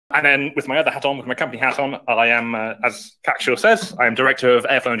And then with my other hat on, with my company hat on, I am, as Kakshaw says, I am Director of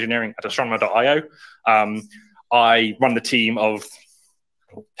Airflow Engineering at astronomer.io. I run the team of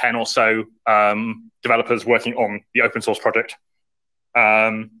 10 or so developers working on the open source project.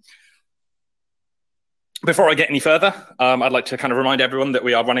 Before I get any further, I'd like to kind of remind everyone that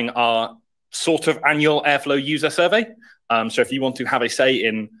we are running our sort of annual Airflow user survey. So if you want to have a say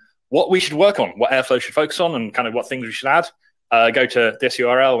in what we should work on, what Airflow should focus on, and kind of what things we should add, go to this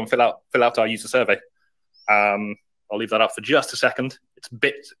URL and fill out our user survey. I'll leave that up for just a second. It's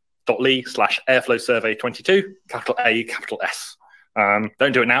bit.ly/Airflow survey 22, capital A, capital S.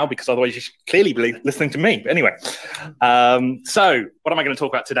 Don't do it now because otherwise you should clearly be listening to me. But anyway, so what am I going to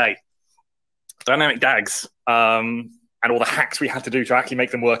talk about today? Dynamic Dags and all the hacks we had to do to actually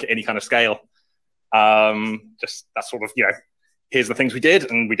make them work at any kind of scale. Just that sort of, here's the things we did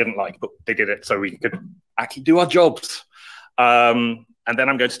and we didn't like, but they did it so we could actually do our jobs. And then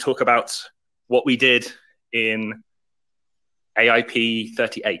I'm going to talk about what we did in AIP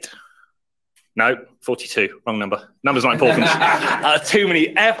 38. No, 42, wrong number. Number's not important. Too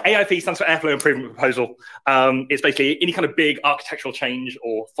many. AIP stands for Airflow Improvement Proposal. It's basically any kind of big architectural change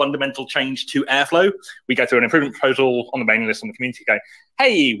or fundamental change to Airflow. We go through an improvement proposal on the mailing list on the community going,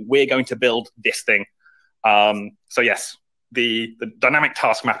 hey, we're going to build this thing. So yes, the dynamic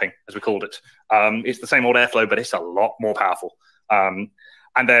task mapping, as we called it. It's the same old Airflow, but it's a lot more powerful. And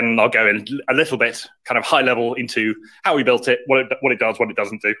then I'll go in a little bit, kind of high level, into how we built it, what it does, what it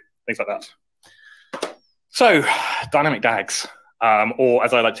doesn't do, things like that. So, dynamic Dags, or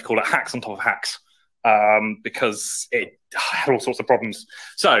as I like to call it, hacks on top of hacks, because it had all sorts of problems.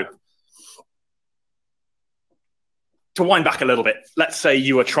 So, to wind back a little bit, let's say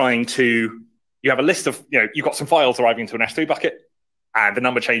you are trying to, you have a list of, you've got some files arriving into an S3 bucket, and the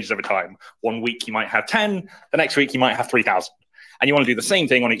number changes over time. One week you might have 10, the next week you might have 3,000, and you want to do the same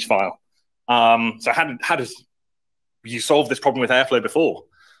thing on each file. So how does you solve this problem with Airflow before?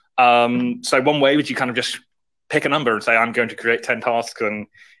 So one way would you kind of just pick a number and say, I'm going to create 10 tasks and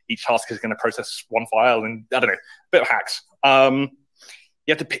each task is going to process one file, and I don't know, a bit of hacks. You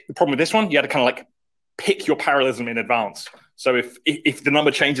have to pick the problem with this one. You had to kind of like pick your parallelism in advance. So if the number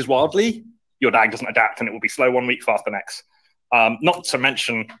changes wildly, your DAG doesn't adapt and it will be slow one week, fast the next. Not to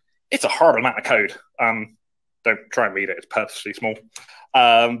mention, it's a horrible amount of code. Don't try and read it; it's purposely small.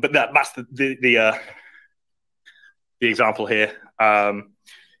 But that's the example here.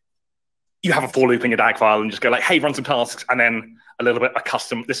 You have a for loop in your DAG file and just go like, hey, run some tasks, and then a little bit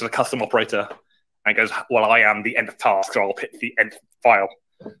this is a custom operator, and it goes, well, I am the end of task, so I'll pick the end file.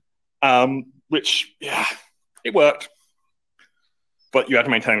 Which, yeah, it worked, but you had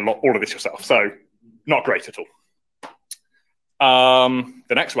to maintain all of this yourself, so not great at all.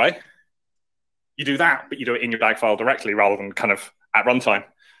 The next way, you do that, but you do it in your DAG file directly rather than kind of at runtime,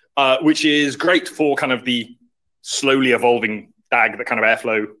 which is great for kind of the slowly evolving DAG that kind of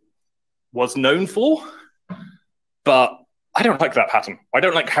Airflow was known for, but I don't like that pattern. I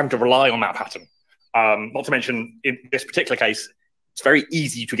don't like having to rely on that pattern. Not to mention, in this particular case, it's very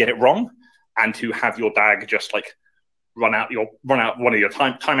easy to get it wrong and to have your DAG just like run out one of your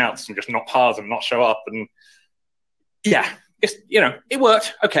timeouts and just not pause and not show up. And yeah, it's it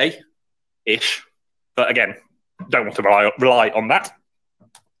worked okay-ish, but again, don't want to rely on that.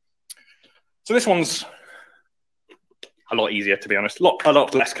 So this one's a lot easier, to be honest. A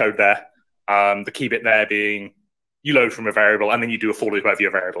lot less code there. The key bit there being you load from a variable and then you do a for loop over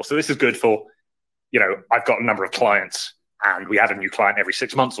your variable. So this is good for, I've got a number of clients and we add a new client every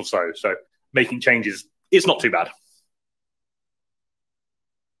 6 months or so. So making changes is not too bad.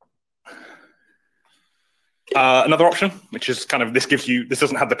 Another option, which is kind of, this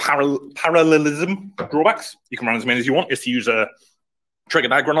doesn't have the parallelism drawbacks. You can run as many as you want, is to use a trigger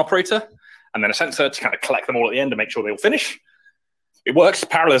DAG run operator and then a sensor to kind of collect them all at the end and make sure they all finish. It works,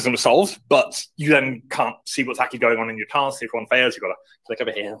 parallelism is solved, but you then can't see what's actually going on in your task. If one fails, you've got to click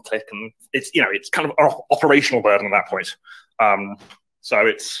over here and click, and it's kind of an operational burden at that point. So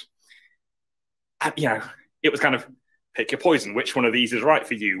it's it was kind of pick your poison. Which one of these is right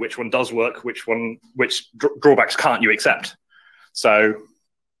for you? Which one does work? Which drawbacks can't you accept? So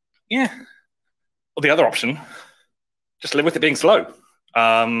yeah, or the other option, just live with it being slow.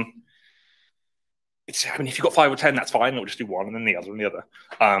 If you've got 5 or 10, that's fine. It'll just do one and then the other and the other.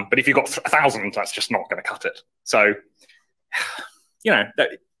 But if you've got 1,000, that's just not going to cut it. So,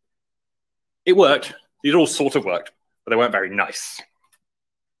 it worked. These all sort of worked, but they weren't very nice.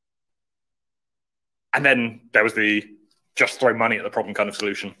 And then there was the just throw money at the problem kind of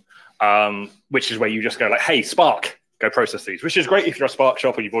solution, which is where you just go like, hey, Spark, go process these, which is great if you're a Spark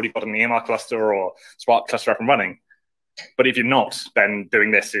shop or you've already got an EMR cluster or Spark cluster up and running. But if you're not, then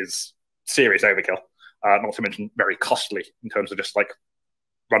doing this is serious overkill, not to mention very costly in terms of just like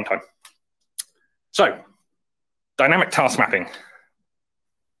runtime. So, dynamic task mapping.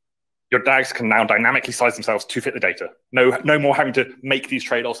 Your DAGs can now dynamically size themselves to fit the data. No more having to make these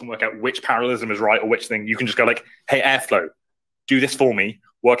trade-offs and work out which parallelism is right or which thing. You can just go like, hey, Airflow, do this for me,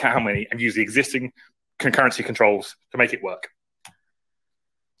 work out how many, and use the existing concurrency controls to make it work.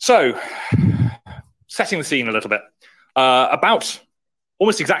 So, setting the scene a little bit. About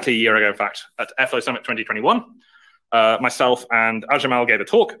almost exactly a year ago, in fact, at Airflow Summit 2021, myself and Ajamal gave a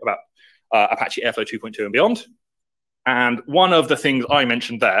talk about Apache Airflow 2.2 and beyond. And one of the things I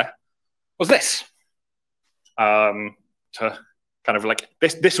mentioned there was this. To kind of like,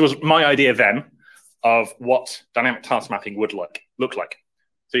 this was my idea then of what dynamic task mapping would look like.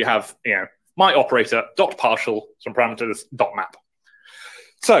 So you have, my operator, dot partial, some parameters, dot map.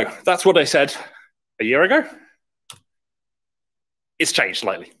 So that's what I said a year ago. It's changed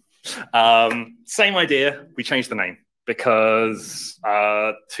slightly. Same idea, we changed the name because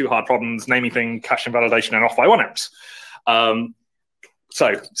two hard problems, naming thing, cache invalidation, and off by 1 amps.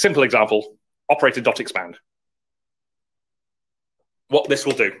 So simple example, operator.expand. What this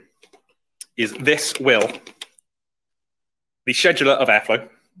will do is this will, the scheduler of Airflow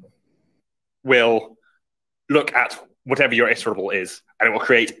will look at whatever your iterable is, and it will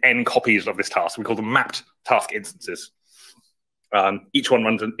create n copies of this task. We call them mapped task instances. Each one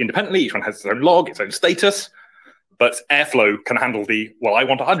runs independently, each one has its own log, its own status, but Airflow can handle I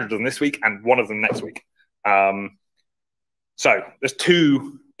want 100 of them this week and 1 of them next week. So there's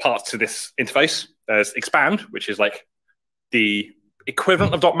 2 parts to this interface. There's expand, which is like the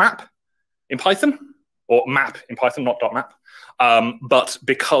equivalent of .map in Python, or map in Python, not .map. But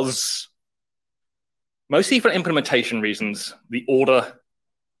because mostly for implementation reasons, the order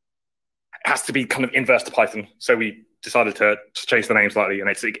has to be kind of inverse to Python. So we decided to change the name slightly, and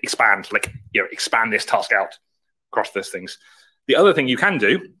it's expand, like, expand this task out across those things. The other thing you can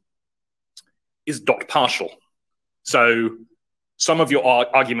do is dot partial. So some of your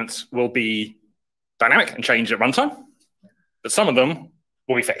arguments will be dynamic and change at runtime, but some of them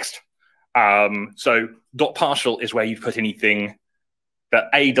will be fixed. So dot partial is where you put anything that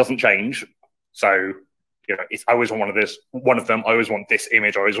A doesn't change. So I always want one of them. I always want this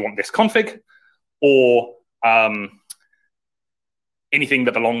image. I always want this config, or anything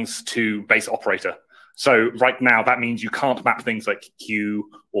that belongs to base operator. So right now that means you can't map things like queue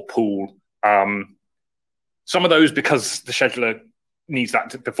or pool. Some of those because the scheduler needs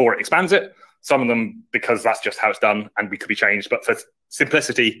that before it expands it. Some of them because that's just how it's done and we could be changed. But for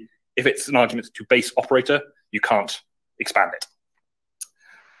simplicity, if it's an argument to base operator, you can't expand it.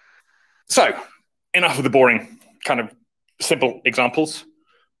 So enough of the boring kind of simple examples.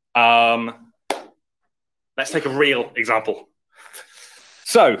 Let's take a real example.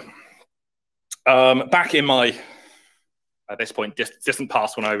 So back in my, at this point, distant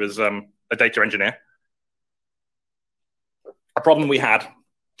past when I was a data engineer, a problem we had,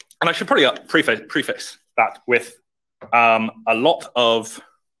 and I should probably preface that with a lot of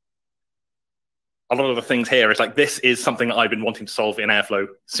the things here is like, this is something that I've been wanting to solve in Airflow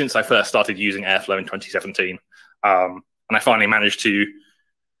since I first started using Airflow in 2017. And I finally managed to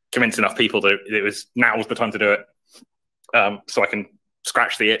convince enough people that now was the time to do it. So I can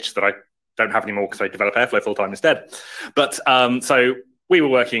scratch the itch that I don't have anymore because I develop Airflow full time instead. But so we were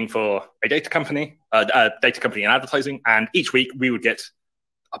working for a data company in advertising, and each week we would get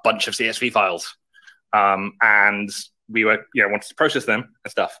a bunch of CSV files, and we were wanted to process them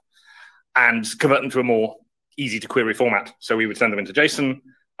and stuff, and convert them to a more easy to query format. So we would send them into JSON,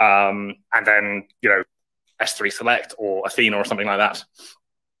 and then S3 select or Athena or something like that.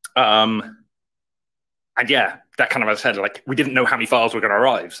 And yeah, that kind of, as I said, like, we didn't know how many files were going to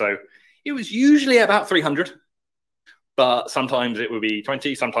arrive. So it was usually about 300, but sometimes it would be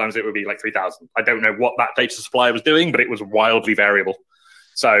 20, sometimes it would be like 3,000. I don't know what that data supplier was doing, but it was wildly variable.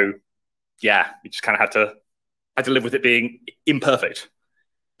 So yeah, we just kind of had to live with it being imperfect.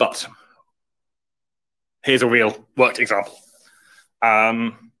 But here's a real worked example.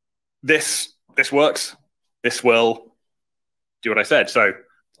 This works. This will do what I said. So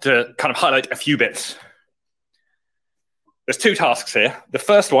to kind of highlight a few bits, there's 2 tasks here. The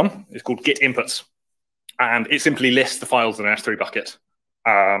first one is called get inputs, and it simply lists the files in an S3 bucket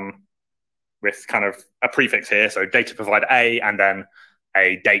with kind of a prefix here. So data provider A, and then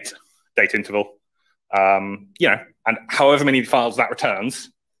a date interval. And however many files that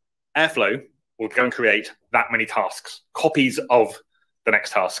returns, Airflow will go and create that many tasks, copies of the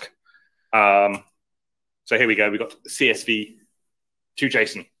next task. So here we go. We've got CSV to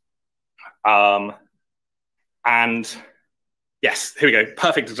JSON. And yes, here we go.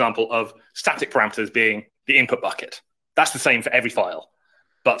 Perfect example of static parameters being the input bucket. That's the same for every file.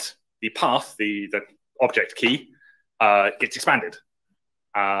 But the path, the object key, gets expanded.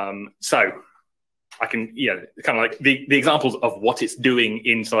 So I can, kind of like the examples of what it's doing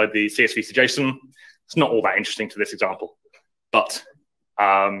inside the CSV to JSON. It's not all that interesting to this example, but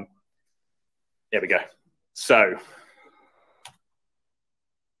here we go. So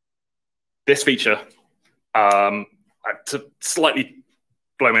this feature, to slightly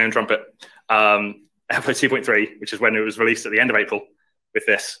blow my own trumpet, Airflow 2.3, which is when it was released at the end of April with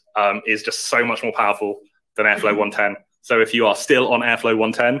this, is just so much more powerful than Airflow 110. So if you are still on Airflow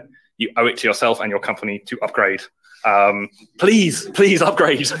 110, you owe it to yourself and your company to upgrade. Please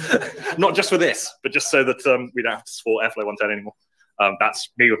upgrade. Not just for this, but just so that we don't have to support Airflow 110 anymore. That's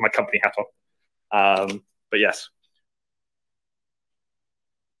me with my company hat on. But yes.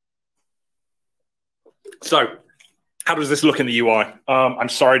 So how does this look in the UI? I'm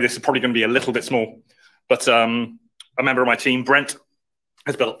sorry, this is probably going to be a little bit small, but a member of my team, Brent,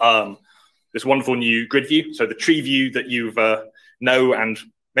 has built this wonderful new grid view. So the tree view that you've know and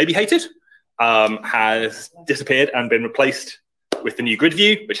maybe hated has disappeared and been replaced with the new grid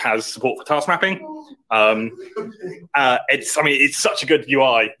view, which has support for task mapping. It's such a good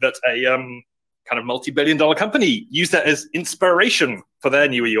UI that a kind of multi-billion-dollar company used that as inspiration for their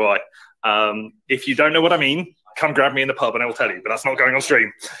new UI. If you don't know what I mean, come grab me in the pub and I will tell you, but that's not going on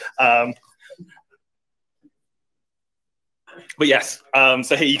stream. But yes,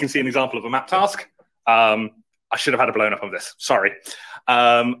 so here you can see an example of a map task. I should have had a blown up of this, sorry.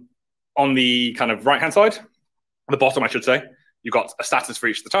 On the kind of right-hand side, the bottom, I should say, you've got a status for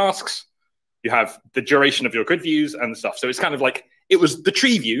each of the tasks. You have the duration of your grid views and stuff. So it's kind of like, it was the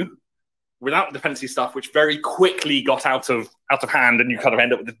tree view without dependency stuff, which very quickly got out of hand, and you kind of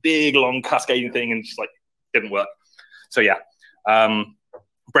end up with a big, long cascading thing, and just like didn't work. So yeah,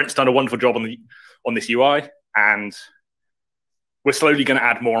 Brent's done a wonderful job on this UI, and we're slowly going to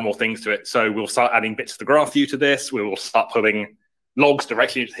add more and more things to it. So we'll start adding bits of the graph view to this. We will start pulling logs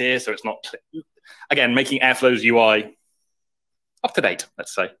directly into here, so it's not, again, making Airflow's UI up to date,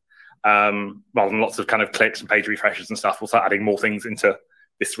 let's say. Rather than lots of kind of clicks and page refreshes and stuff, we'll start adding more things into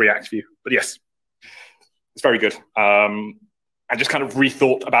this React view. But yes, it's very good. And just kind of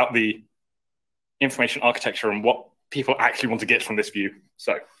rethought about the information architecture and what people actually want to get from this view.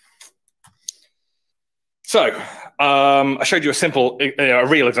 So I showed you a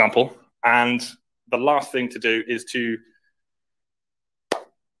real example, and the last thing to do is to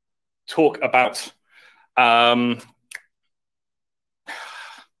talk about, the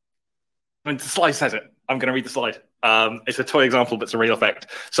slide says it. I'm going to read the slide. It's a toy example, but it's a real effect.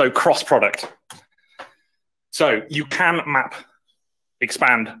 So cross-product. So you can map,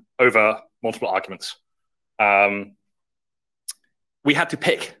 expand over multiple arguments. We had to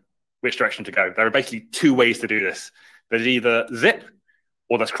pick which direction to go. There are basically two ways to do this. There's either zip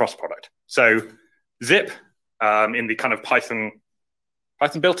or there's cross-product. So zip, in the kind of Python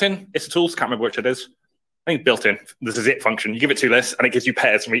built-in, it's a tools, can't remember which it is. I think built-in, there's a zip function. You give it two lists, and it gives you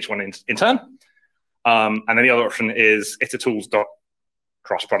pairs from each one in turn. And then the other option is it's a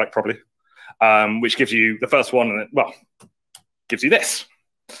tools.cross-product, probably, which gives you the first one, and gives you this.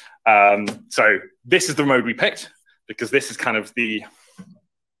 So this is the mode we picked, because this is kind of the...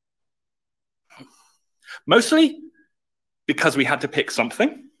 Mostly because we had to pick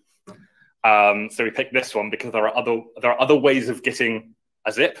something. So we picked this one because there are other ways of getting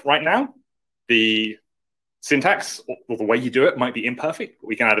a zip right now. The syntax or the way you do it might be imperfect, but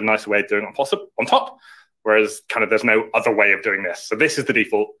we can add a nicer way of doing it on top, whereas kind of there's no other way of doing this. So this is the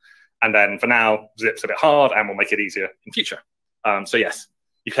default. And then for now, zip's a bit hard, and we'll make it easier in future. So yes,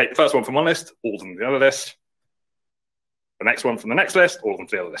 you take the first one from one list, all of them from the other list, the next one from the next list, all of them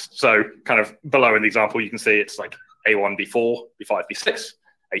from the other list. So kind of below in the example, you can see it's like A1, B4, B5, B6,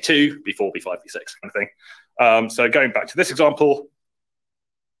 A2, B4, B5, B6 kind of thing. So going back to this example,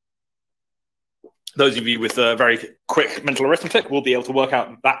 those of you with a very quick mental arithmetic will be able to work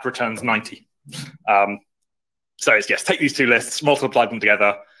out that returns 90. So it's, yes, take these two lists, multiply them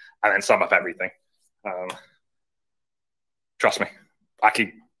together, and then sum up everything. Trust me, I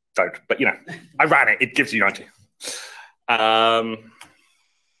actually don't, but I ran it, it gives you 90.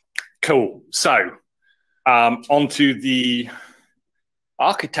 Cool. So onto the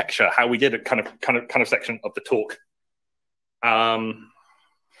architecture, how we did a kind of section of the talk.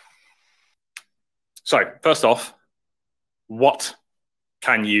 So first off, what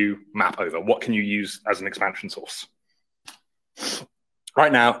can you map over? What can you use as an expansion source?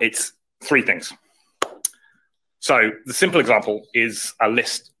 Right now, it's three things. So the simple example is a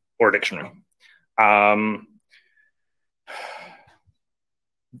list or a dictionary.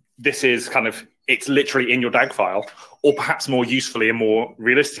 this is kind of, it's literally in your DAG file, or perhaps more usefully, a more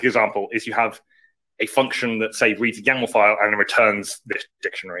realistic example is you have a function that, say, reads a YAML file and returns this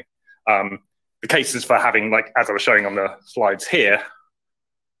dictionary. The cases for having, like, as I was showing on the slides here,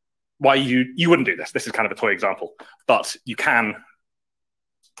 why you wouldn't do this. This is kind of a toy example, but you can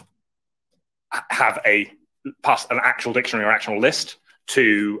have pass an actual dictionary or actual list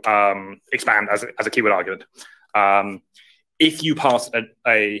to expand as a keyword argument. If you pass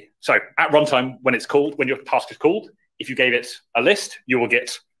so at runtime, when your task is called, if you gave it a list, you will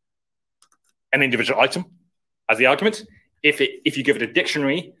get an individual item as the argument. If you give it a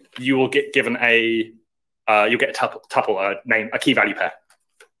dictionary, you will get given you'll get a tuple, a key value pair.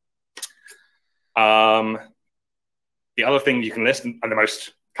 The other thing you can list, and the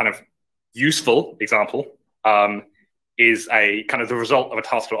most kind of useful example, is a kind of the result of a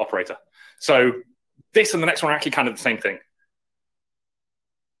task flow operator. So this and the next one are actually kind of the same thing.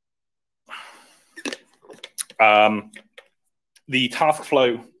 The task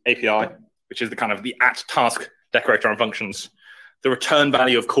flow API, which is the kind of the @task decorator on functions, the return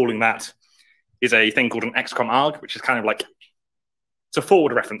value of calling that is a thing called an XCOM arg, which is kind of like, it's a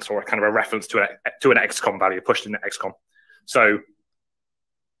forward reference or kind of a reference to an XCOM value pushed in the XCOM. So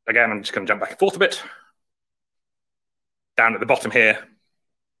again, I'm just going to jump back and forth a bit. Down at the bottom here,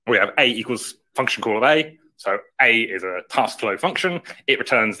 we have A equals function call of A. So A is a task flow function. It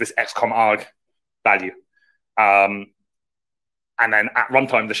returns this XCOM arg value. And then at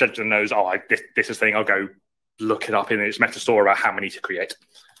runtime, the scheduler knows, oh, this is thing, I'll go look it up in its meta store about how many to create.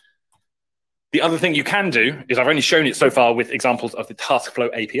 The other thing you can do is, I've only shown it so far with examples of the task flow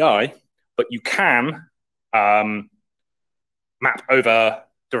API, but you can map over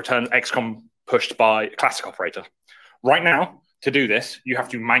the return XCOM pushed by a classic operator. Right now, to do this, you have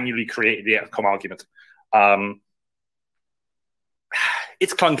to manually create the XCOM argument.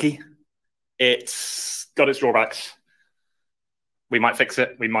 It's clunky. It's got its drawbacks. We might fix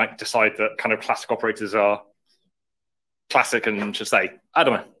it. We might decide that kind of classic operators are classic and just say, I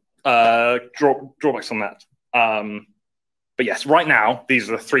don't know, drawbacks on that. But yes, right now, these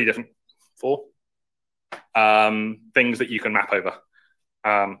are the four things that you can map over.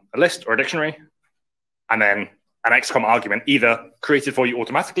 A list or a dictionary, and then an XCOM argument, either created for you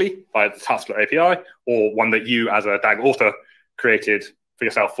automatically by the Taskflow API, or one that you as a DAG author created for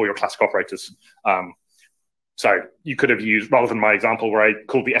yourself for your classic operators. So you could have used, rather than my example where I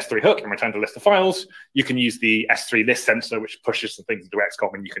called the S3 hook and returned a list of files, you can use the S3 list sensor, which pushes some things into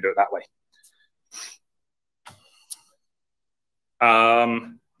XCOM, and you can do it that way.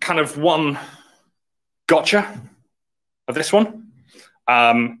 Kind of one gotcha of this one.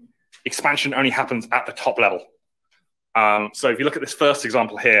 Expansion only happens at the top level. So if you look at this first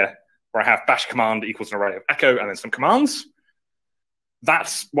example here, where I have bash command equals an array of echo and then some commands,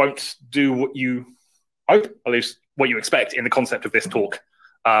 that won't do what you hope, at least what you expect in the concept of this talk.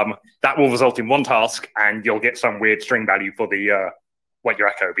 That will result in one task, and you'll get some weird string value for the what your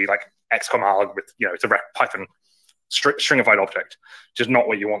echo be, like XCOM arg with, it's a Python stringified object, which is not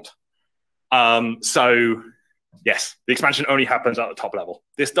what you want. So yes, the expansion only happens at the top level.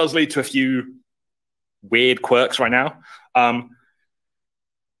 This does lead to a few weird quirks right now.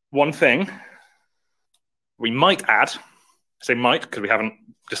 One thing we might add, I say might because we haven't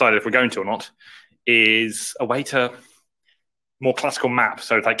decided if we're going to or not, is a way to more classical map.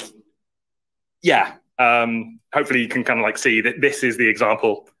 So like, yeah, hopefully you can kind of like see that this is the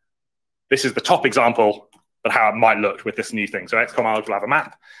example. This is the top example of how it might look with this new thing. So XCOM arg will have a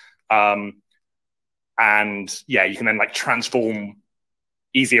map. And yeah, you can then like transform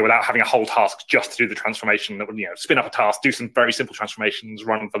easier without having a whole task just to do the transformation. That would, spin up a task, do some very simple transformations,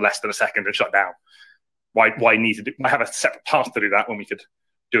 run for less than a second and shut down. Why have a separate task to do that when we could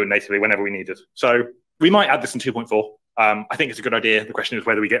do it natively whenever we needed? So we might add this in 2.4. I think it's a good idea. The question is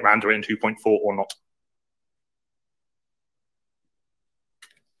whether we get around to it in 2.4 or not.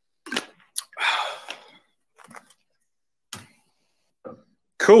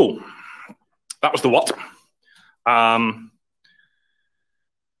 Cool. That was the what.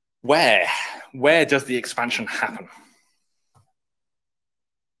 Where does the expansion happen?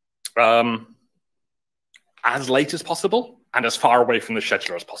 As late as possible and as far away from the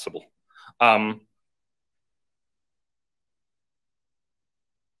scheduler as possible.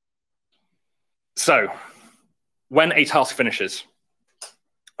 So when a task finishes,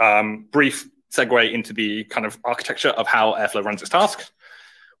 brief segue into the kind of architecture of how Airflow runs its tasks.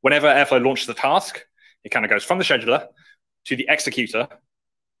 Whenever Airflow launches a task, it kind of goes from the scheduler to the executor.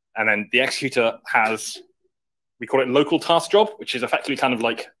 And then the executor has, we call it local task job, which is effectively kind of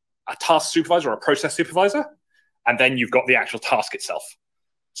like a task supervisor or a process supervisor. And then you've got the actual task itself.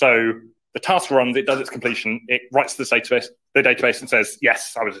 So the task runs, it does its completion, it writes to the database and says,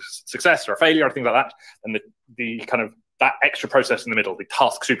 yes, I was a success or a failure or things like that. And the kind of that extra process in the middle, the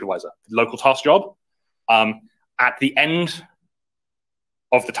task supervisor, the local task job, at the end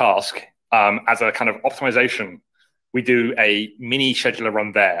of the task, as a kind of optimization, we do a mini scheduler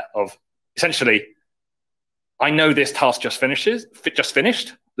run there of essentially, I know this task just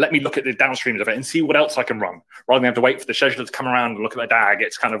finished. Let me look at the downstreams of it and see what else I can run. Rather than have to wait for the scheduler to come around and look at the DAG,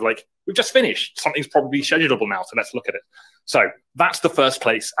 it's kind of like, we've just finished. Something's probably schedulable now, so let's look at it. So that's the first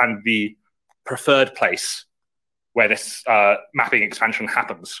place and the preferred place where this mapping expansion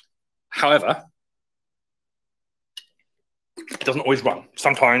happens. However, it doesn't always run.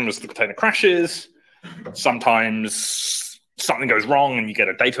 Sometimes the container crashes. Sometimes something goes wrong and you get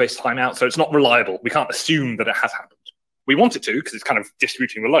a database timeout. So it's not reliable. We can't assume that it has happened. We want it to because it's kind of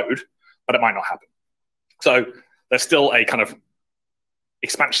distributing the load, but it might not happen. So there's still a kind of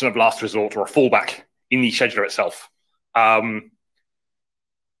expansion of last resort or a fallback in the scheduler itself. But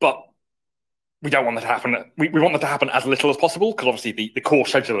we don't want that to happen. We want that to happen as little as possible because obviously the core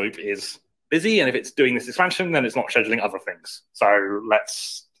scheduler loop is busy. And if it's doing this expansion, then it's not scheduling other things. So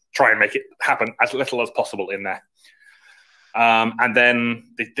let's try and make it happen as little as possible in there. And then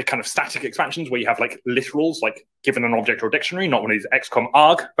the kind of static expansions where you have like literals, like given an object or a dictionary, not one of these XCOM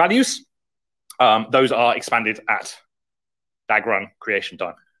arg values. Those are expanded at DAG run creation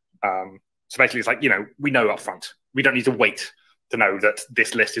time. So basically it's like, we know up front. We don't need to wait to know that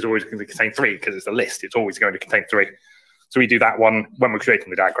this list is always going to contain 3 because it's a list. It's always going to contain 3. So we do that one when we're creating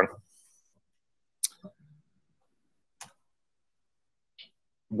the DAG run.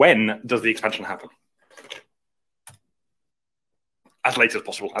 When does the expansion happen? As late as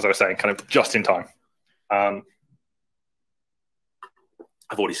possible, as I was saying, kind of just in time. I've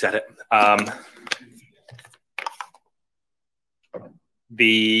already said it.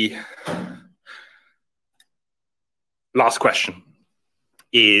 The last question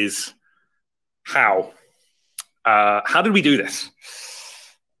is how? How did we do this?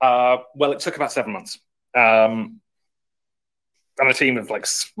 Well, it took about 7 months. And a team of it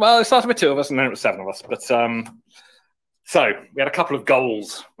started with 2 of us and then it was 7 of us. But so we had a couple of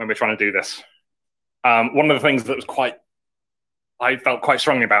goals when we were trying to do this. One of the things that was I felt quite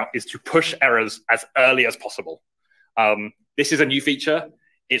strongly about is to push errors as early as possible. This is a new feature.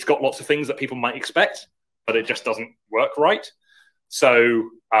 It's got lots of things that people might expect, but it just doesn't work right. So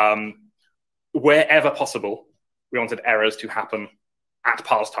wherever possible, we wanted errors to happen at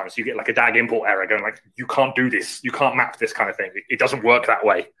pass time. So you get like a DAG import error going like, you can't do this. You can't map this kind of thing. It doesn't work that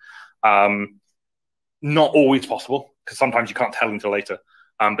way. Not always possible because sometimes you can't tell until later.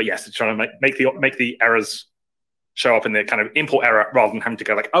 But yes, it's trying to make the errors show up in the kind of import error rather than having to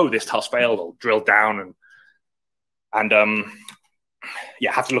go like, oh, this task failed, or drill down and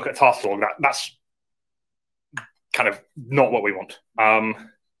have to look at task log. That's kind of not what we want.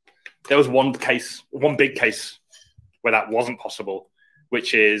 There was one big case where that wasn't possible,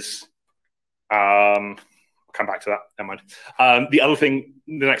 which is I'll come back to that. Never mind. The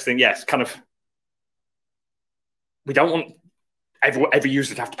next thing, yes, kind of. We don't want every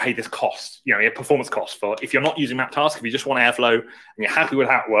user to have to pay this cost, a performance cost for if you're not using map task, if you just want Airflow and you're happy with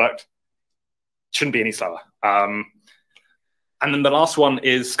how it worked, it shouldn't be any slower. And then the last one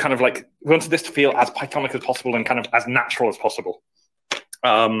is kind of like, we wanted this to feel as Pythonic as possible and kind of as natural as possible.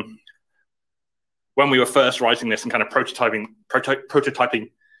 When we were first writing this and kind of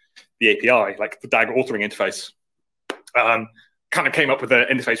prototyping the API, like the DAG authoring interface, kind of came up with an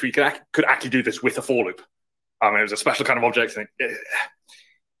interface where you could actually do this with a for loop. It was a special kind of object. And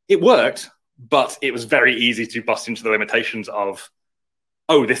it worked, but it was very easy to bust into the limitations of,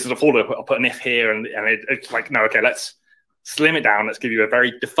 oh, this is a for loop. I'll put an if here. And it's like, no, okay, let's slim it down. Let's give you a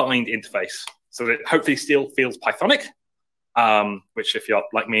very defined interface so that it hopefully still feels Pythonic, which if you're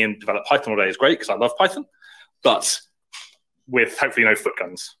like me and develop Python all day is great because I love Python, but with hopefully no foot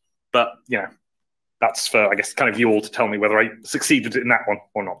guns. But, that's for, I guess, kind of you all to tell me whether I succeeded in that one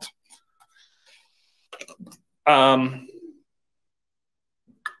or not.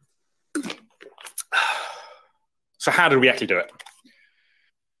 So how did we actually do it?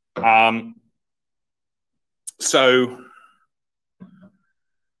 So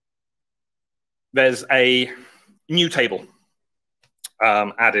there's a new table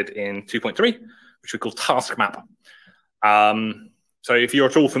added in 2.3, which we call task map. So if you're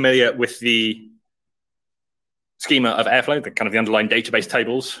at all familiar with the schema of Airflow, the kind of the underlying database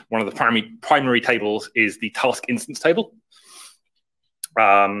tables, one of the primary tables is the task instance table,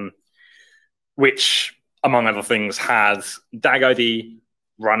 which, among other things, has DAG ID,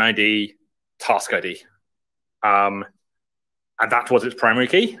 run ID, task ID. And And that was its primary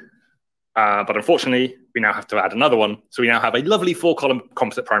key. But unfortunately, we now have to add another one. So we now have a lovely 4-column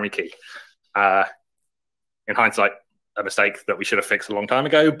composite primary key. In hindsight, a mistake that we should have fixed a long time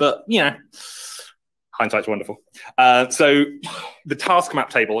ago, but hindsight's wonderful. So the task map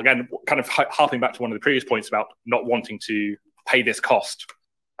table, again, kind of harping back to one of the previous points about not wanting to pay this cost,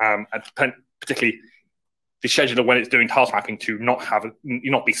 and particularly the scheduler when it's doing task mapping to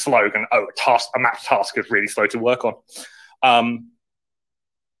not be slow and a mapped task is really slow to work on.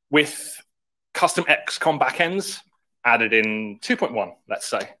 With custom XCOM backends added in 2.1, let's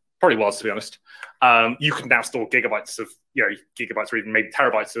say, probably was, to be honest, you can now store gigabytes or even maybe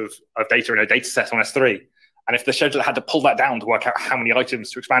terabytes of data in a data set on S3. And if the scheduler had to pull that down to work out how many items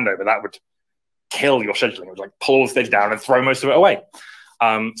to expand over, that would kill your scheduling. It would like pull all the data down and throw most of it away.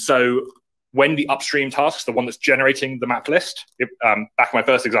 So when the upstream task, the one that's generating the map list, back in my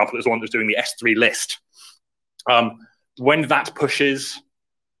first example, it was the one that's doing the S3 list. When that pushes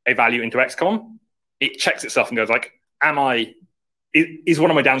a value into XCOM, it checks itself and goes like, is one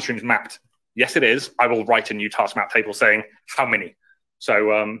of my downstreams mapped? Yes, it is. I will write a new task map table saying how many.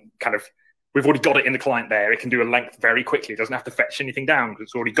 So we've already got it in the client there. It can do a length very quickly. It doesn't have to fetch anything down because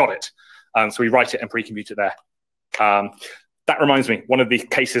it's already got it. So we write it and pre-compute it there. That reminds me, one of the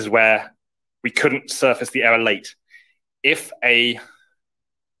cases where we couldn't surface the error late. If a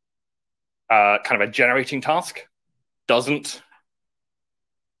kind of a generating task doesn't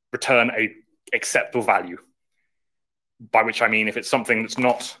return a acceptable value, by which I mean if it's something that's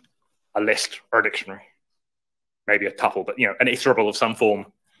not a list or a dictionary, maybe a tuple, but an iterable of some form,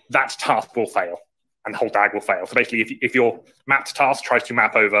 that task will fail and the whole DAG will fail. So basically, if your mapped task tries to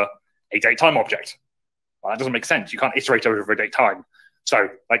map over a date time object, well, that doesn't make sense. You can't iterate over a date time. So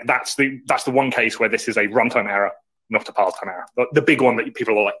like that's the one case where this is a runtime error, not a pass time error. But the big one that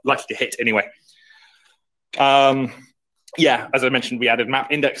people are likely to hit anyway. As I mentioned, we added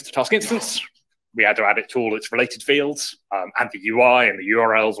map index to task instance. We had to add it to all its related fields, and the UI and the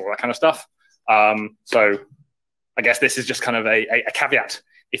URLs, all that kind of stuff. So I guess this is just kind of a caveat.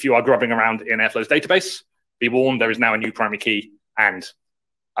 If you are grubbing around in Airflow's database, be warned, there is now a new primary key, and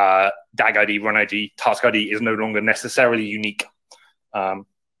DAG ID, run ID, task ID is no longer necessarily unique.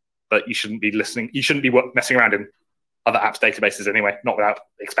 But you shouldn't be messing around in other apps databases anyway, not without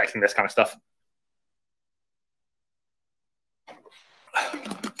expecting this kind of stuff.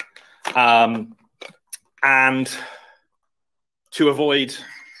 And to avoid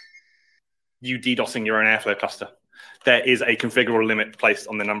you DDoSing your own Airflow cluster, there is a configurable limit placed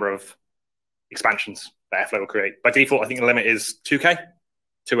on the number of expansions that Airflow will create. By default, I think the limit is 2K,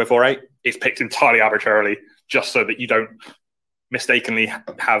 2048. It's picked entirely arbitrarily just so that you don't mistakenly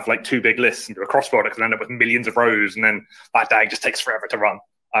have like two big lists and do a cross product and end up with millions of rows, and then that DAG just takes forever to run.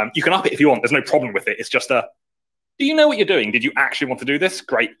 You can up it if you want. There's no problem with it. It's just do you know what you're doing? Did you actually want to do this?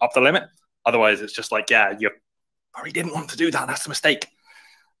 Great, up the limit. Otherwise, it's just like, yeah, you probably didn't want to do that. That's a mistake.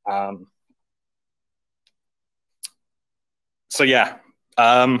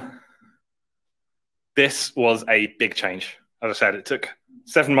 This was a big change. As I said, it took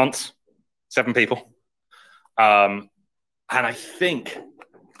 7 months, 7 people. And I think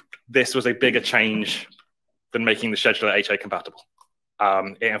this was a bigger change than making the scheduler HA compatible.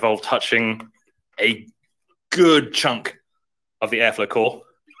 It involved touching a good chunk of the Airflow core.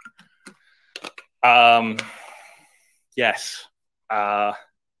 Yes. A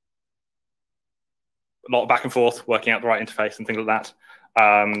lot of back and forth, working out the right interface and things like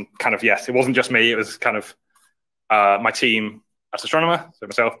that. Yes, it wasn't just me. It was kind of my team as astronomer. So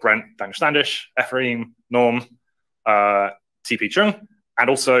myself, Brent, Daniel Standish, Ephraim, Norm, TP Chung, and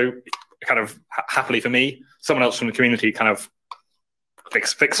also kind of happily for me, someone else from the community kind of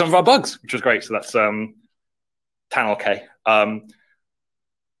fixed some of our bugs, which was great. So that's Tanel K.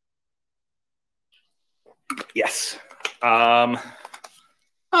 Yes. I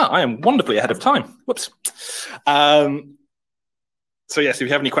am wonderfully ahead of time. Whoops. So yes, if you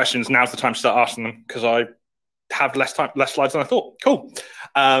have any questions, now's the time to start asking them, because I have less slides than I thought. Cool.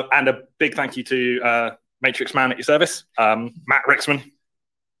 And a big thank you to Matrix Man at your service, Matt Rixman.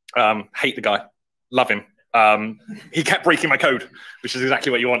 Hate the guy, love him. He kept breaking my code, which is exactly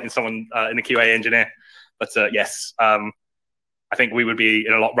what you want in someone in a QA engineer. But yes, I think we would be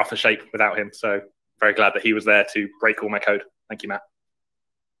in a lot rougher shape without him. So very glad that he was there to break all my code. Thank you, Matt.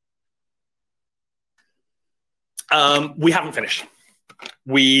 We haven't finished.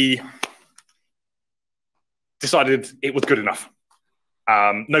 We decided it was good enough.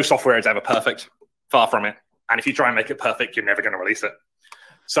 No software is ever perfect, far from it. And if you try and make it perfect, you're never going to release it.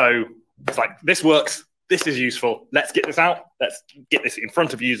 So it's like, this works, this is useful, let's get this out, let's get this in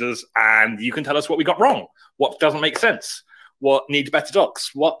front of users, and you can tell us what we got wrong, what doesn't make sense, what needs better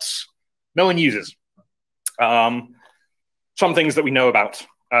docs, what no one uses. Some things that we know about,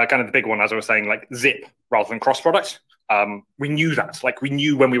 kind of the big one, as I was saying, like zip rather than cross-product. We knew that. Like, we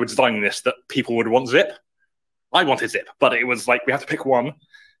knew when we were designing this that people would want zip. I wanted zip, but it was like, we have to pick one.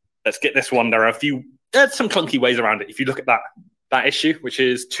 Let's get this one. There are there's some clunky ways around it. If you look at that issue, which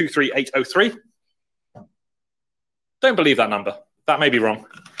is 23803. Don't believe that number. That may be wrong.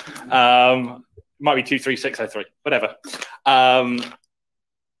 Might be 23603, whatever.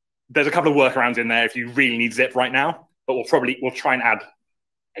 There's a couple of workarounds in there if you really need zip right now, but we'll try and add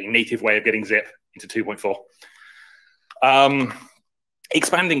a native way of getting zip into 2.4.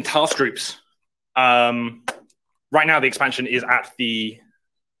 Expanding task groups. Right now, the expansion is at the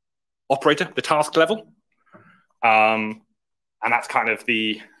operator, the task level. And that's kind of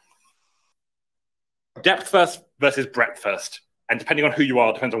the depth first versus breadth first. And depending on who you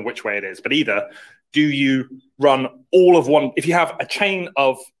are, depends on which way it is. But either do you run all of one, if you have a chain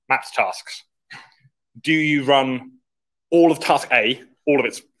of mapped tasks, do you run all of task A, all of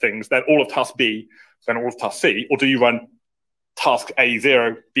its things, then all of task B, then all of task C, or do you run task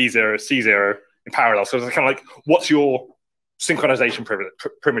A0, B0, C0 in parallel? So it's kind of like, what's your synchronization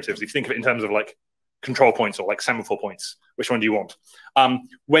primitives? If you think of it in terms of like control points or like semaphore points, which one do you want?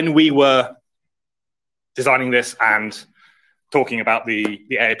 When we were designing this and talking about the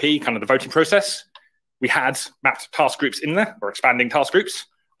AAP, kind of the voting process, we had mapped task groups in there, or expanding task groups,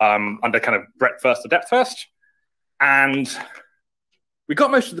 under kind of breadth first or depth first. And we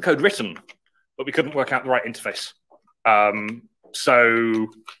got most of the code written, but we couldn't work out the right interface. So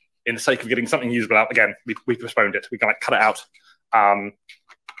in the sake of getting something usable out, again, we postponed it. We kind of cut it out.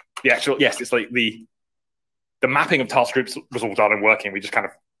 The actual, yes, it's like the mapping of task groups was all done and working. We just kind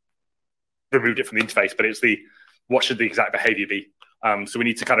of removed it from the interface, but it's what should the exact behavior be? So we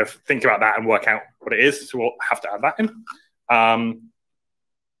need to kind of think about that and work out what it is. So we'll have to add that in.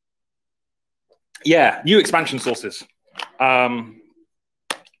 Yeah, new expansion sources.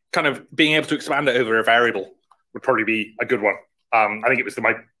 Kind of being able to expand it over a variable would probably be a good one. I think it was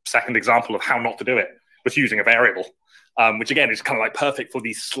my second example of how not to do it, was using a variable, which again is kind of like perfect for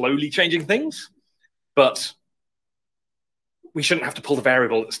these slowly changing things. But we shouldn't have to pull the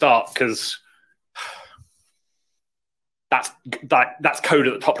variable at the start, because that's code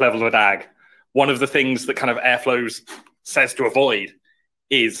at the top level of a DAG. One of the things that kind of Airflow says to avoid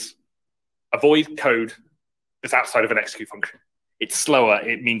is avoid code that's outside of an execute function. It's slower.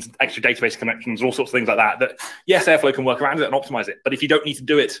 It means extra database connections, all sorts of things like that. That yes, Airflow can work around it and optimize it, but if you don't need to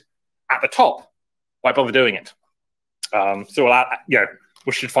do it at the top, why bother doing it? So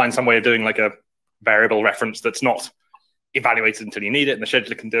we should find some way of doing like a variable reference that's not evaluated until you need it, and the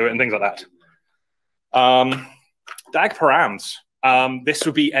scheduler can do it, and things like that. DAG params. This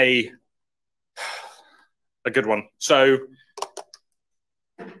would be a good one. So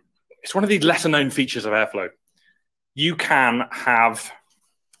it's one of the lesser known features of Airflow. You can have,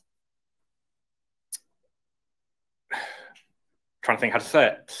 trying to think how to say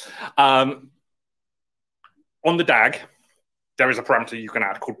it. On the DAG, there is a parameter you can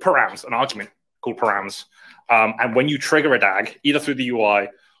add called params, an argument called params. And when you trigger a DAG, either through the UI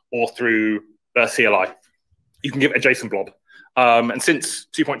or through the CLI, you can give it a JSON blob. And since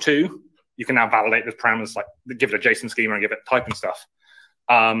 2.2, you can now validate those parameters, like give it a JSON schema and give it type and stuff.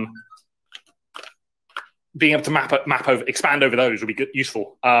 Being able to expand over those would be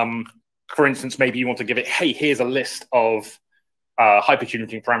useful. For instance, maybe you want to give it, hey, here's a list of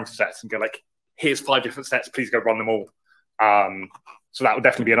hypertuning parameter sets, and go like, here's 5 different sets, please go run them all. So that would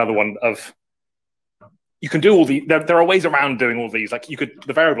definitely be another one of, you can do all the, there are ways around doing all these. Like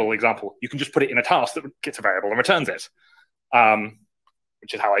the variable example, you can just put it in a task that gets a variable and returns it,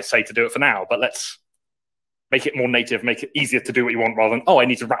 which is how I say to do it for now. But let's make it more native, make it easier to do what you want, rather than, oh, I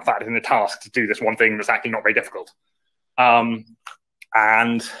need to wrap that in a task to do this one thing that's actually not very difficult.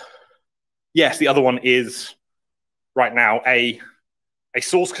 And yes, the other one is right now, a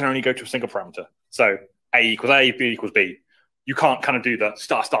source can only go to a single parameter. So A equals A, B equals B. You can't kind of do the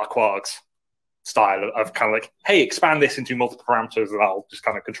star quarks style of kind of like, hey, expand this into multiple parameters and I'll just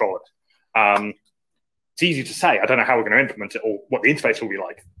kind of control it. It's easy to say. I don't know how we're going to implement it or what the interface will be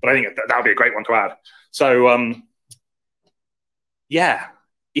like, but I think that would be a great one to add. So yeah,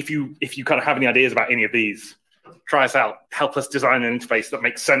 if you kind of have any ideas about any of these, try us out. Help us design an interface that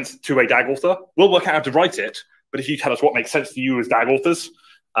makes sense to a DAG author. We'll work out how to write it, but if you tell us what makes sense to you as DAG authors,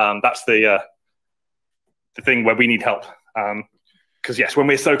 that's the thing where we need help. Because yes, when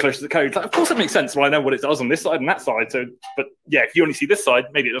we're so close to the code, like, of course it makes sense. Well, I know what it does on this side and that side. So, but yeah, if you only see this side,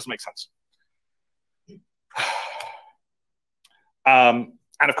 maybe it doesn't make sense. And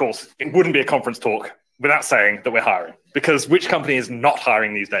of course, it wouldn't be a conference talk without saying that we're hiring, because which company is not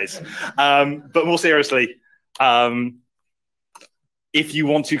hiring these days? But more seriously, if you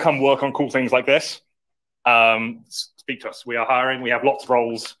want to come work on cool things like this, speak to us. We are hiring. We have lots of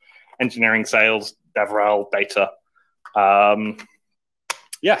roles: engineering, sales, DevRel, data.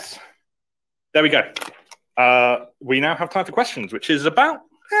 Yes, there we go. We now have time for questions, which is about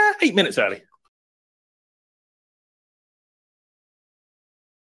 8 minutes early.